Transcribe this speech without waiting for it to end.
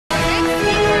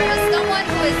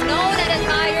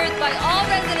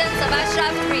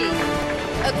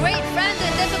A great friend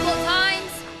in difficult times.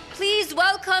 Please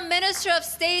welcome Minister of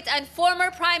State and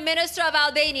former Prime Minister of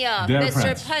Albania, Dear Mr.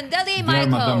 friends, Pandeli dear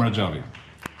Madam Majko. Rajavi,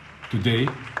 today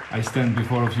I stand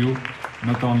before of you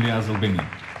not only as Albanian.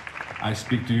 I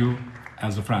speak to you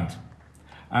as a friend.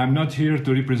 I am not here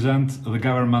to represent the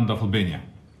government of Albania.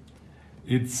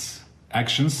 Its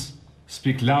actions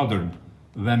speak louder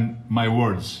than my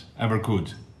words ever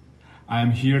could. I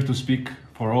am here to speak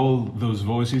for all those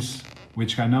voices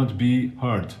which cannot be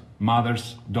heard: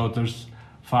 mothers, daughters,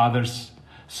 fathers,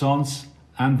 sons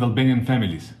and Albanian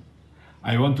families.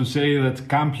 I want to say that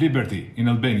Camp Liberty in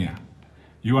Albania,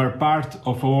 you are part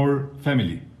of our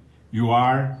family. You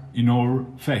are in our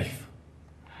faith.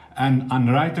 An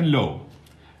unwritten law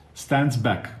stands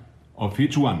back of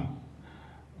each one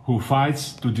who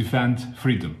fights to defend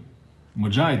freedom.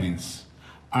 Mujahideen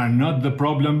are not the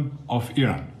problem of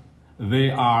Iran.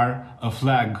 They are a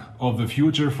flag of the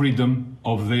future freedom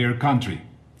of their country.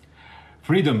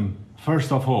 Freedom,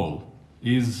 first of all,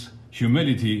 is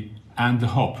humility and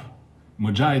hope.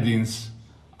 Mujahideen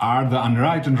are the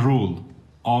unwritten rule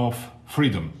of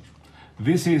freedom.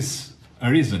 This is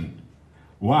a reason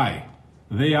why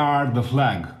they are the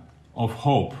flag of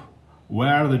hope,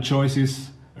 where the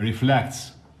choices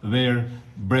reflects their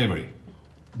bravery.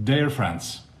 Dear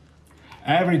friends,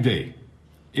 every day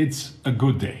it's a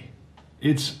good day.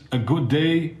 It's a good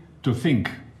day to think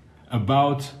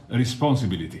about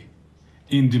responsibility.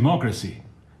 In democracy,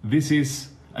 this is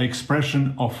an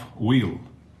expression of will.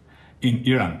 In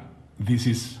Iran, this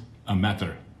is a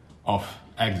matter of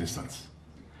existence.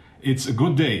 It's a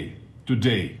good day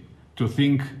today to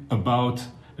think about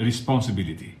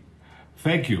responsibility.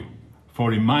 Thank you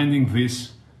for reminding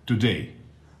this today.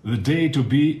 The day to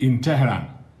be in Tehran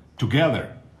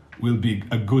together will be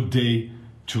a good day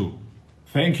too.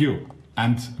 Thank you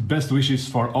and best wishes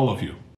for all of you.